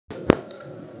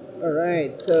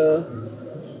Alright, so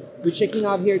we're checking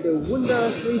out here the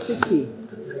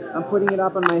Wunder360. I'm putting it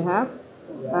up on my hat.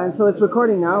 And so it's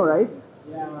recording now, right?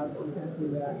 Yeah, you can see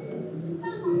that.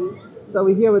 So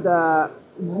we're here with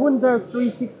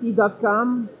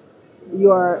Wunder360.com.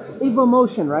 You are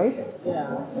Evomotion, right?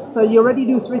 Yeah. So you already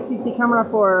do 360 camera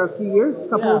for a few years?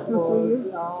 For 3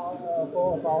 years?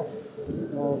 for about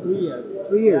 3 years.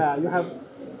 3 years. Yeah, you have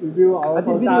reviewed our I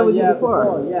did video with you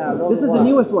before. Yeah, this is the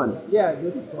newest one. Yeah,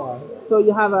 this one. So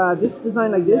you have this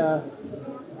design like this. Yeah.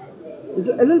 It's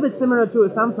a little bit similar to a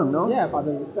Samsung, no? Yeah, but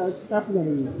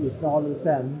definitely it's not the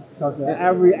same because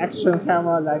every action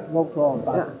camera like GoPro,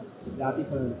 but they are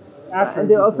different. And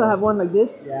they also have one like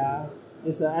this. Yeah,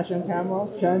 it's an action camera,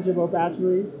 changeable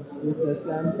battery. Use the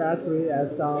same battery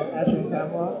as the action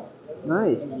camera.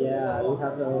 Nice. Yeah, you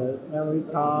have the memory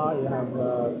card. You have.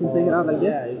 You can take it out like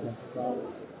this. Yeah, you can.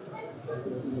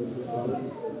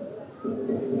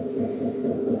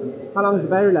 How long is the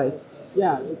battery life?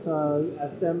 Yeah, it's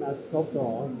as same as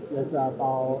GoPro. It's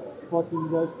about 14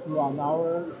 years to an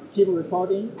hour. Keep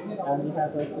recording, and you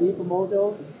have a sleep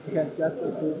model. You can just do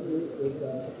it with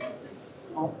the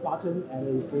off button and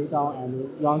you slow down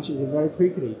and launch it very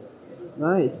quickly.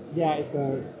 Nice. Yeah, it's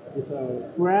a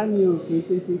brand new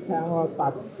 360 camera,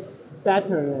 but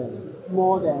better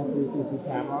more than 360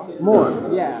 camera. More?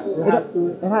 Yeah,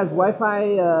 it has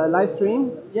Wi-Fi live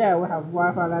stream? Yeah, we have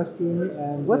Wi-Fi live stream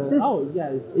and what's this? Oh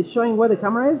yeah, it's showing where the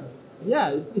camera is?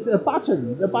 Yeah, it's a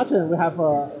button. The button, we have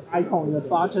an icon in the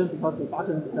button because the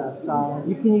button has some.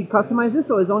 Can you customize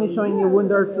this, or is it only showing you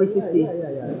Wunder360?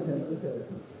 Yeah. You can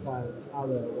find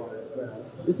other one.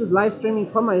 This is live streaming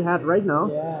from my hat right now.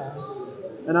 Yeah.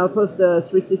 And I'll post the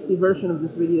 360 version of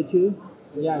this video too.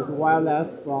 Yeah, it's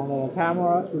wireless from the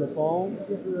camera to the phone.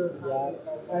 Yeah.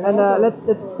 And let's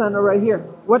stand right here.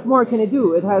 What more can it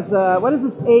do? It has what is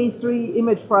this A3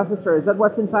 image processor? Is that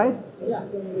what's inside? Yeah,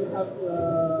 we have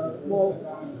more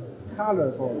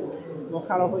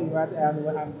colorful image, and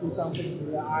we have do something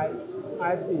in the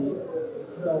ISP.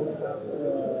 So we have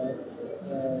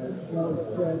more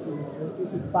experience in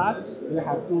 360, but we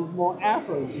have to do more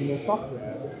effort in the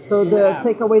software. So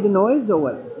take away the noise or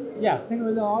what? Yeah, take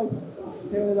away the noise.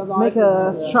 Make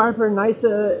a sharper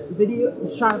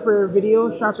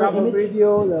video, sharper image.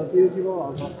 Video, the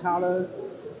beautiful colors.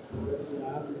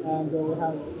 Yeah. And we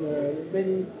have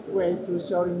many ways to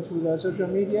show into the social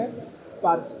media,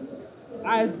 but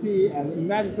ISP and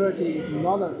image quality is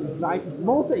not the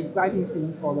most exciting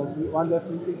thing for the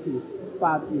Wunder360,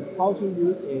 but it's how to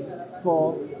use it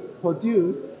for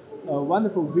produce a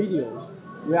wonderful video.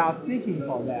 We are seeking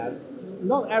for that.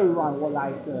 Not everyone would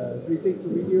like the 360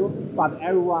 video, but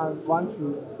everyone wants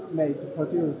to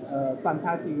produce a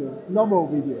fantastic normal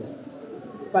video.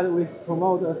 But we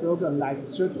promote a slogan like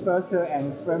shoot faster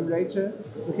and frame later.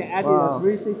 You can edit a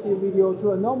 360 video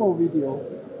to a normal video.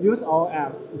 Use our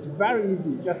apps. It's very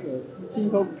easy, just a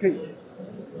simple click.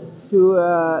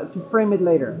 To frame it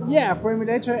later. Yeah, frame it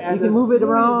later. And you can move it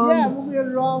around. Yeah, move it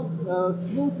around.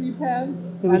 Smoothly pan.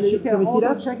 Can we see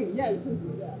that? Check it. Yeah, you can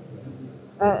see that.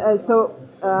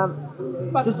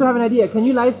 But just to have an idea, can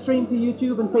you live stream to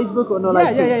YouTube and Facebook or no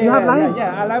live stream? Yeah, you have live?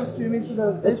 Yeah, I live streaming to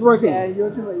the Facebook. It's working. And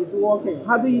YouTube is working.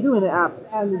 How do you do in the app?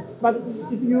 But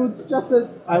if you just,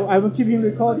 I will keep you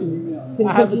recording. Can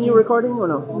you continue recording or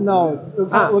no? No, we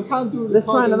can't do. Let's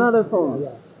try another phone.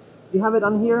 Yeah. You have it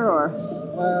on here or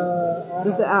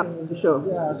just the app to show?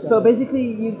 Yeah, sure. So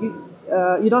basically,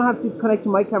 you don't have to connect to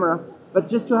my camera, but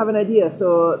just to have an idea.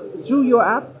 So through your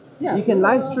app, you can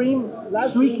live stream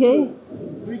 3K.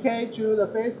 3K to the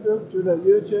Facebook, to the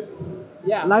YouTube.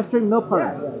 Yeah. Live stream, no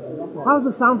problem. Yeah, no problem. How's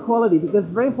the sound quality? Because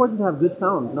it's very important to have good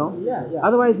sound, no? Yeah.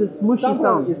 Otherwise, it's mushy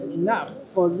sound. Is enough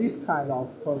for this kind of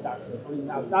production.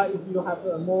 Enough. Now, if you have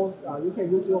more, you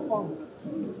can use your phone.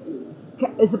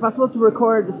 Is it possible to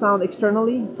record the sound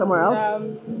externally somewhere else?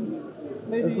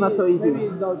 Maybe it's not so easy.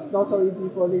 Maybe not so easy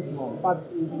for this one. But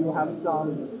if you have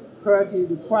some quality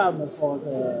requirement for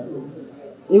the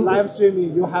live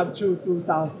streaming, you have to do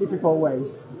some difficult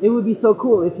ways. It would be so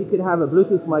cool if you could have a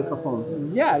Bluetooth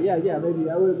microphone. Yeah. Maybe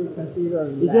I will be considering.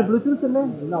 Is there Bluetooth in there?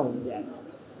 No, yet.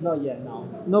 Not yet. No.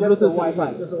 No just Bluetooth.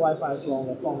 Wi-Fi. Just a Wi-Fi from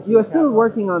the phone. You are still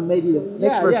working on maybe the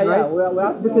next version, right?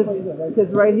 Yeah.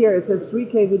 Because right here it says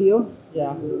 3K video.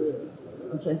 Yeah.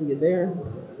 I'm trying to get there.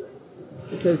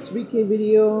 It says 3K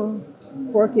video,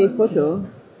 4K photo.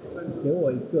 给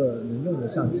我一个能用的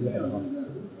相机好不好？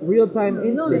 Real-time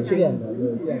instant.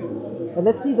 And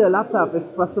let's see the laptop,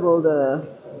 if possible, the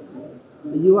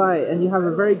UI. And you have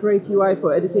a very great UI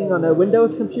for editing on a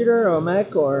Windows computer or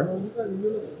Mac or.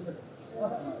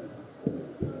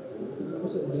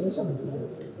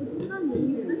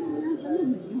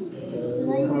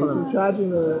 Hold on. to charging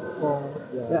the phone.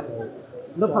 Yeah.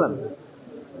 No problem.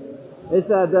 It's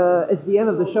the end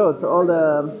of the show, so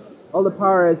all the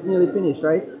power is nearly finished,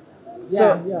 right?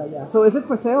 Yeah. So is it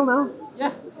for sale now?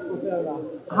 Yeah, for sale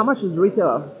now. How much is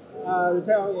retail?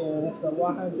 Retail is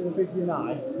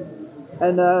 159.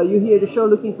 And you here at the show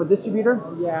looking for distributor?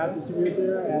 Yeah,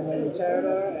 distributor and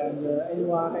retailer and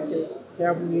anyone that can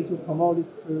help me to promote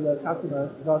it to the customers,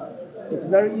 because it's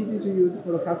very easy to use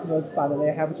for the customers, but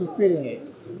they have to fill in it.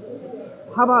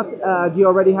 How about, do you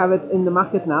already have it in the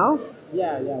market now?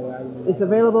 Yeah. It's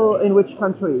available in which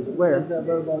countries? Where? It's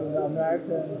available in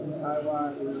America, in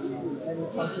Taiwan, in any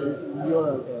countries in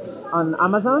Europe. On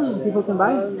Amazon, people can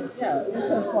buy? Yeah, you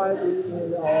can find it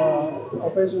in our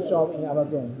official shop in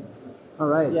Amazon. All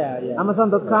right. Yeah.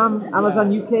 Amazon.com, Amazon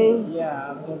UK.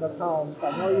 Yeah, Amazon.com.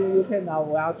 But not in UK now.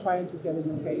 We are trying to get the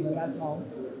UK international.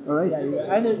 All right.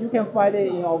 Yeah, and you can find it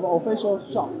in our official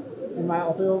shop, in my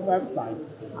official website.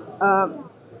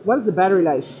 What is the battery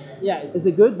life? Yeah, Is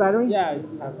it good battery? yeah, it's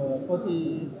have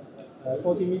 40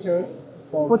 meters.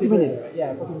 For 40 people. minutes.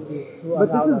 Yeah, 40 minutes.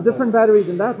 But this is different battery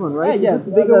than that one, right? Yeah, Is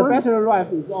this a bigger the one? battery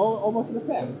life is almost the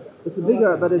same. It's a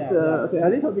bigger, but it's okay. A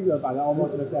okay. little bigger, but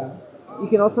almost the same. You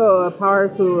can also power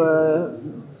through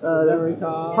Battery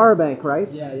car. power bank, right?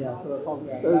 Yeah. For the power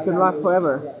bank. So it can last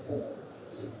forever.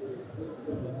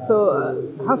 So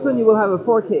how soon you will have a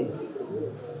 4K?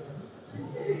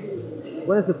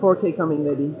 When is the 4K coming,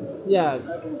 maybe? Yeah,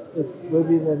 it will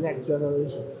be the next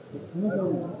generation.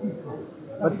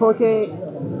 But 4K,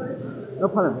 no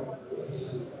problem.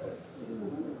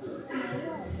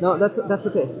 No, that's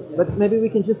okay. But maybe we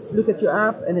can just look at your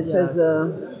app, and it says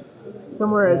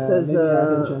somewhere it says. Maybe I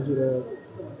can change it.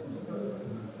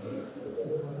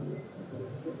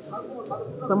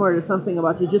 Somewhere there's something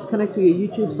about you just connect to your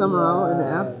YouTube somehow in the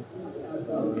app.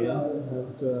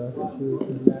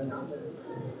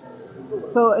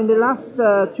 So in the last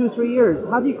 2-3 years,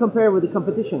 how do you compare with the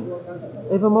competition?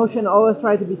 Evomotion always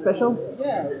try to be special?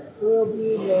 Yeah, it will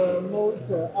be the most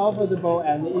affordable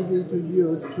and easy to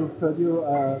use to produce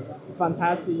a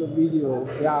fantastic video.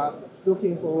 We are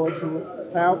looking forward to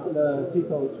help the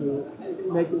people to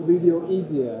make the video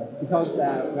easier, because we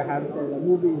have said the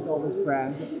movie is always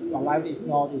planned, but life is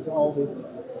not. It's always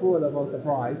full of a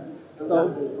surprise.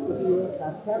 So if you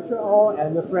have capture all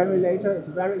and the frame relator, it's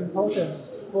very important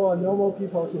for normal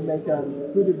people to make a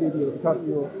good video, because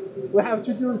we have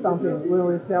to do something. When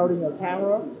we're selling a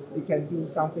camera, you can do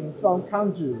something from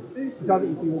country. Because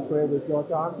if you play with your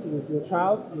dogs, with your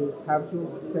child, you have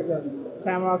to take a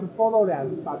camera to follow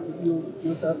them. But if you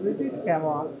use a 360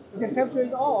 camera, you can capture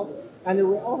it all. And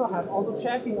we also have auto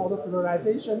tracking, auto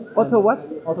stabilization. Auto what?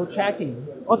 Auto tracking.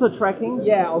 Auto tracking?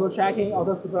 Yeah, auto tracking,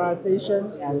 auto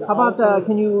stabilization, and how about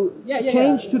can you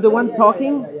change to the one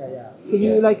talking? Yeah. Can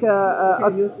you like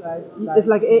use it's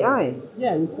like AI?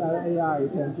 Yeah, it's AI. You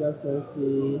can just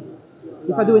see.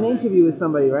 If I do an interview with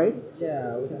somebody, right?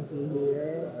 Yeah, we can see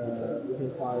here. We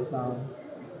can find some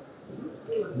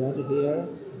magic here.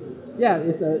 Yeah,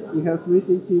 it's a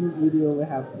 360 video we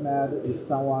have made with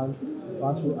someone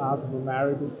want to ask for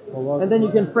marriage. And then you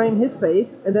can frame his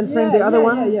face and then frame the other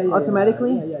one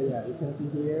automatically? Yeah. You can see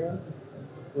here.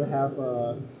 We have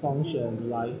a function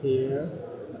like here.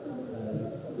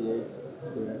 Speak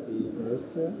directly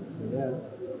first. Yeah.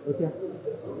 Okay.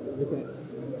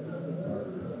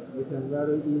 You can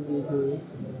very easy to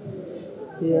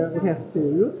here. Okay, see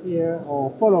look here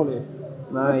or follow this.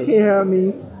 Nice. Here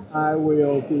means I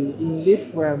will be in this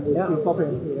frame with you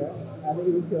stopping here, and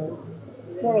you can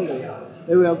follow this.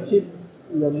 It will keep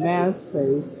the man's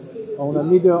face on the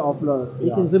middle of the.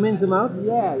 You can zoom in, zoom out?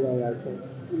 Yeah. Okay.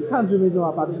 You can't zoom in, zoom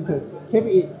out, but you can keep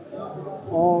it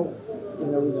all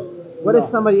in the window. What if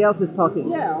somebody else is talking?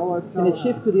 Yeah. Can it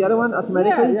shift to the other one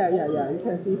automatically? Yeah. You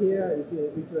can see here, if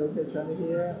you can turn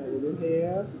here, and look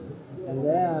here, and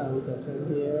then we can turn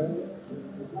here.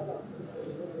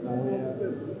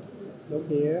 And look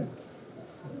here,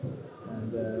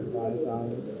 and lie down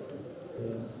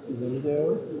in the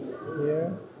middle here.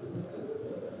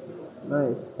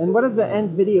 Nice. And what is the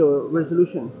end video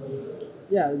resolution?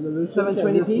 Yeah, resolution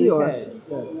 720p or? Yeah,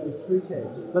 it's 3K.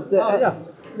 But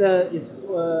It's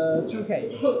 2K.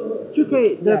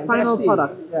 2K, the it's final HD.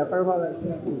 product. Yeah, final product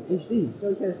is HD. So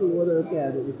you can see what we look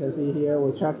at. You can see here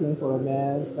we're checking for a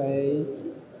man's face.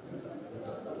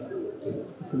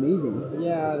 It's amazing.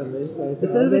 Yeah, the man's face.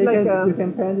 It's a little bit like you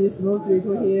can pan it smoothly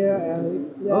to here,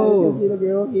 and you Oh. can see the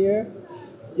girl here.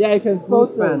 Yeah, you can Smooth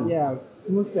post it. pan. Yeah,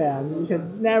 smooth band, you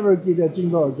can never get a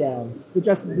jingle again. You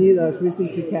just need a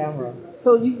 360 camera.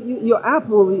 So your app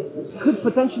could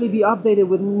potentially be updated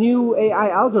with new AI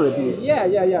algorithms. Yeah.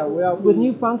 We are with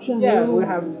new functions. Yeah, we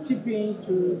have keeping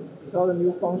to all the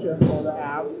new functions for the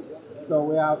apps. So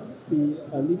we have be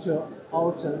a little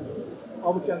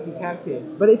object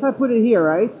detective. But if I put it here,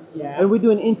 right? Yeah. And we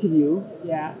do an interview.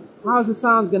 Yeah. How's the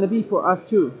sound gonna be for us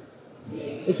too?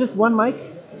 It's just one mic.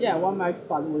 Yeah, one mic,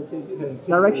 but we can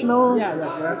directional. Yeah,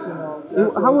 directional.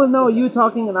 How will know you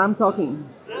talking and I'm talking?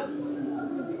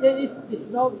 It's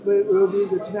not will be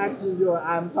recognized you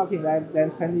I'm talking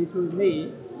then turn it to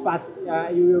me, but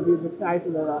you will be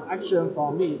recognized the action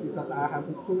from me because I have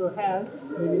to put your hand,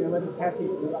 maybe I want to tap it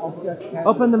with the object.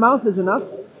 Open the mouth is enough?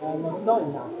 Not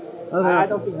enough. Okay. I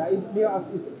don't think that.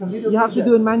 It's computer You have to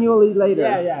do it manually later.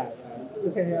 Yeah.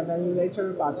 You can manually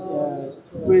later, but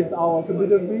with our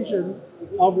computer vision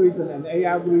algorithm and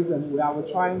AI algorithm, we are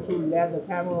trying to let the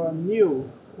camera know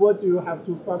what you have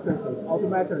to focus on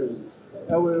automatically.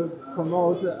 It will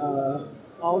promote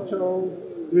auto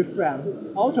reframe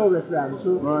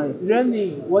to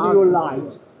learning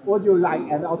what you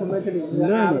like, and automatically in the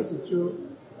apps to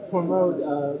promote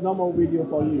a normal video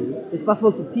for you. It's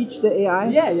possible to teach the AI?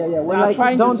 Yeah. We are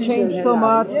trying don't to change so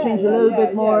much, change a little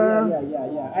bit more.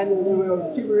 Yeah. And we will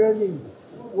keep learning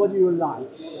what you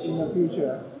like in the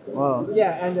future. Wow.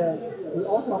 Yeah, and we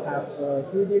also have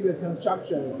 3D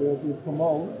reconstruction will be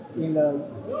promoted in the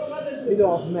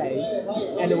middle of May,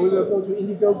 and we will go to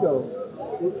Indiegogo.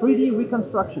 3D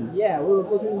reconstruction. Yeah, we will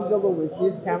go to Indiegogo with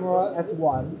this camera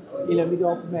S1 in the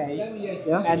middle of May,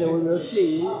 and we will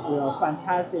see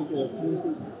fantastic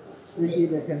 3D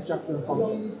reconstruction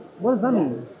function. What does that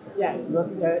mean? Yeah,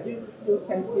 you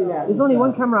can see that. There's only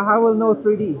one camera. How will know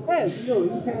 3D? Yes,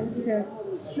 you can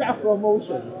strap for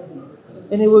motion.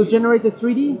 And it will generate the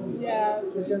 3D? Yeah,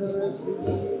 it generates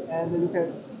 3D, and you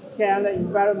can scan the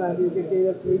environment. You can get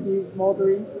a 3D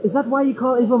modeling. Is that why you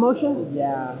call it Evomotion?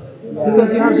 Yeah.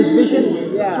 Because you have this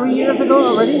vision 3 years ago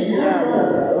already?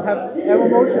 Yeah. We have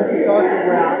Evomotion because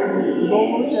we are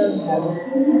Evomotion and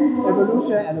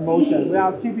evolution and motion. We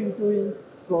are keeping doing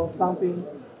for something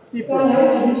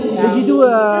different. Did you do a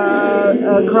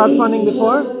crowdfunding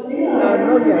before?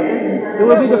 Not yet. It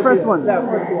will be the first one. Yeah,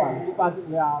 first one. But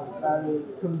we are very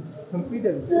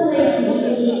confident.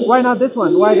 Why not this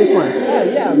one? Why this one?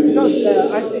 Yeah, because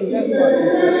I think that one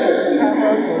is the best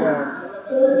camera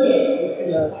for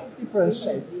the different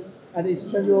shape. And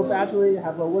exchangeable battery,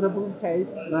 have a waterproof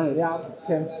case. Nice. Yeah,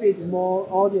 can fit more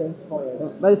audience for it.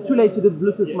 But it's too late to do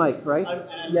Bluetooth mic, right?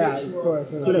 Yeah, it's too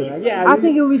late. Yeah, I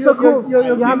think it would be so cool.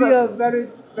 You have a very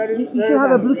you should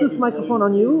have a Bluetooth microphone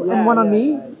on you and one on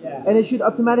me, and it should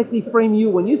automatically frame you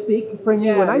when you speak, frame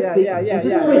you when I speak, and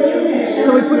just switch.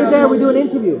 So we put it there, we do an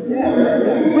interview.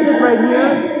 We put it right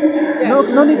here.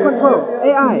 No need control.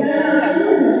 AI.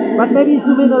 But maybe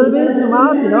zoom in a little bit, zoom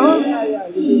out, you know?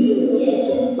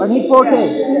 I need 4K.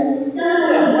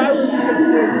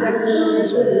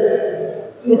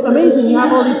 It's amazing you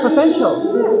have all this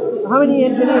potential. How many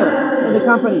engineers in the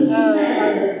company?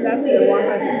 Less than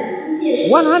 100.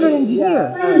 100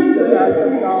 engineers? 60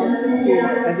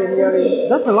 engineering.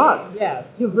 That's a lot. Yeah.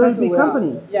 You're a very big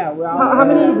company. Yeah, we are. How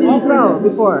many did you sell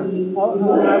before? I'm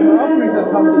operator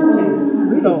company team.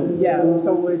 So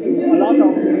we do a lot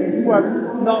of works,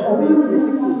 not only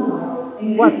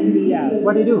 360. What? Yeah.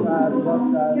 What do you do?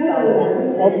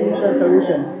 Operator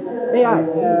solution. AI.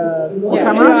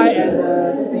 Camera? AI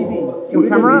and CB.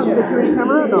 Camera? Security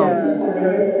camera? No. Yeah,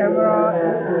 security camera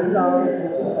and some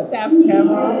depth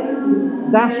camera.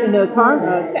 Dash in the car?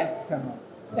 Depth camera.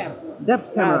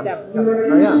 Depth camera. Depth camera.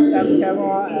 Oh, yeah. Depth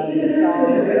camera and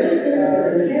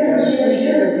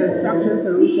some construction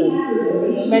solution.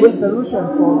 Many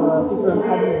solutions from different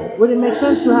companies. Would it make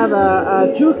sense to have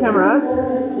two cameras?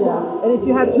 Yeah. And if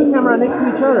you had two cameras next to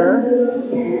each other,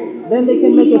 then they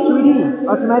can make a 3D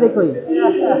automatically.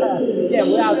 Yeah,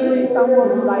 we are doing some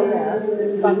work like that,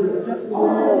 but just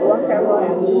remove one camera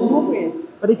and move it.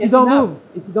 But if you don't move,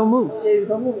 if you don't move,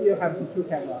 you have two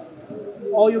cameras,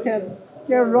 or you can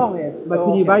get around it. But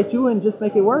can you buy two and just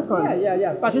make it work? Or?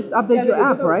 Yeah. But just update your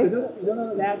app, right? You don't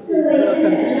know that if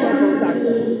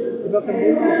a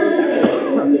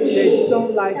consumer product, they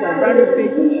don't like a very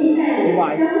big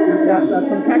device, just a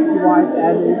compact device,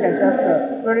 and you can just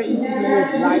very easily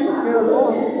use like a scale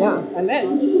alone. Yeah. And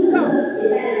then you don't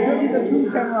need the two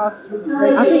cameras to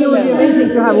make I think it would be amazing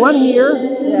to have one here,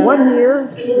 one here.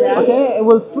 Yeah. Okay, it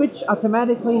will switch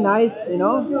automatically, nice, you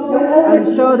know, and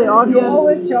show the audience. You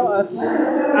always tell us,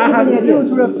 I have to do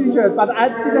to the future, but I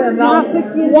didn't announce. You have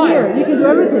 60 engineers, you can do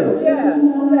everything. Yeah.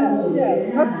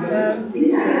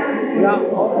 We are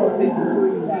also thinking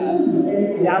doing that.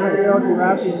 Yeah, we are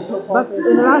developing two But courses.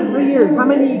 in the last 3 years, how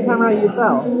many camera you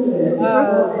sell? Is it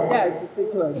secret? Yeah, it's a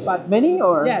secret, but Many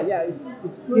or? yeah,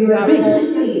 it's good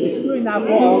enough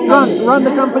for our company. Run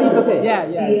the company's okay. Yeah,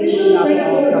 it's good enough for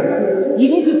our company. You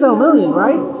need to sell million,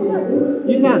 right?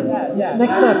 You can. Yeah.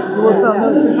 Next step, you will sell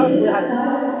million. Because we have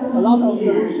a lot of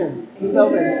solution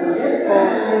service for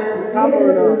cover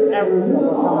the average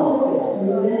of our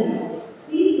company.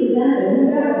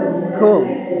 Cool.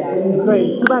 It's great.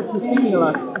 It's too bad she's speaking a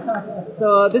lot.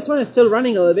 So this one is still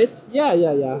running a little bit. Yeah.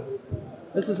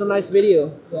 This is a nice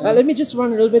video. Let me just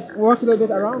run a little bit, walk a little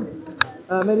bit around.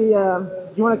 Maybe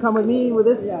you want to come with me with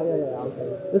this? Yeah.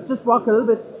 Okay. Let's just walk a little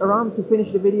bit around to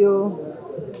finish the video.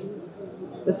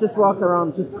 Let's just walk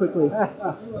around just quickly.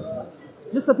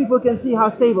 Just so people can see how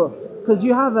stable. Because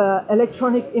you have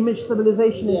electronic image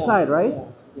stabilization inside, right?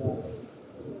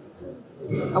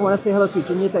 I want to say hello to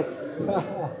Genetic.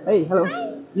 Hey, hello.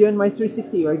 You're in my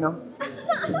 360 right now.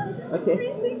 Okay.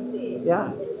 360.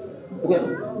 Yeah. Okay.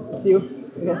 See you.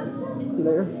 Okay. See you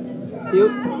later. See you.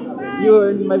 You're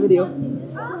in my video.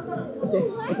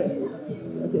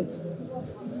 Okay.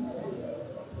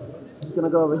 Just gonna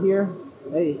go over here.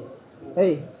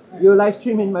 Hey. You're live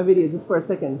streaming my video just for a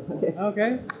second. Okay.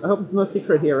 Okay. I hope it's no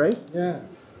secret here, right? Yeah.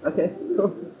 Okay.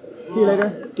 Cool. See you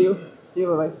later. See you.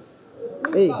 Bye bye.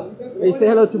 Hey. Say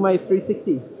hello to my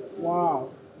 360. Wow.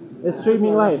 It's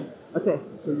streaming live. Okay.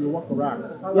 So you walk around.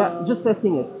 Yeah, just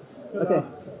testing it. Okay.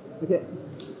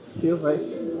 See you, right?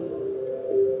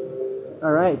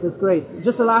 All right, that's great.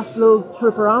 Just the last little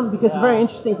trip around because it's very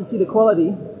interesting to see the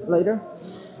quality later.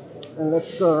 And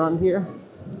let's go around here.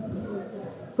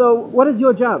 So, what is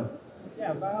your job?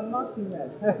 Yeah, but I'm marketing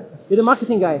man. You're the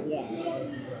marketing guy. Yeah.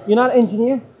 You're not an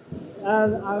engineer?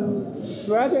 And I'm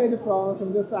graduated from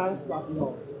computer science, but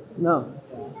no. No.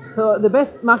 So the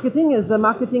best marketing is the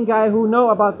marketing guy who know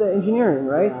about the engineering,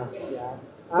 right? Yeah.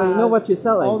 So you know what you're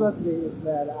selling. Honestly, is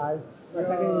that my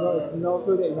technical is not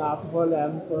good enough for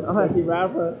them, for the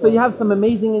developers. So you have some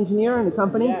amazing engineer in the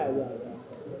company? Yeah.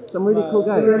 Some really cool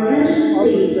guys. Our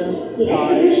reason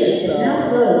is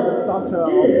a doctor of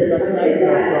physics from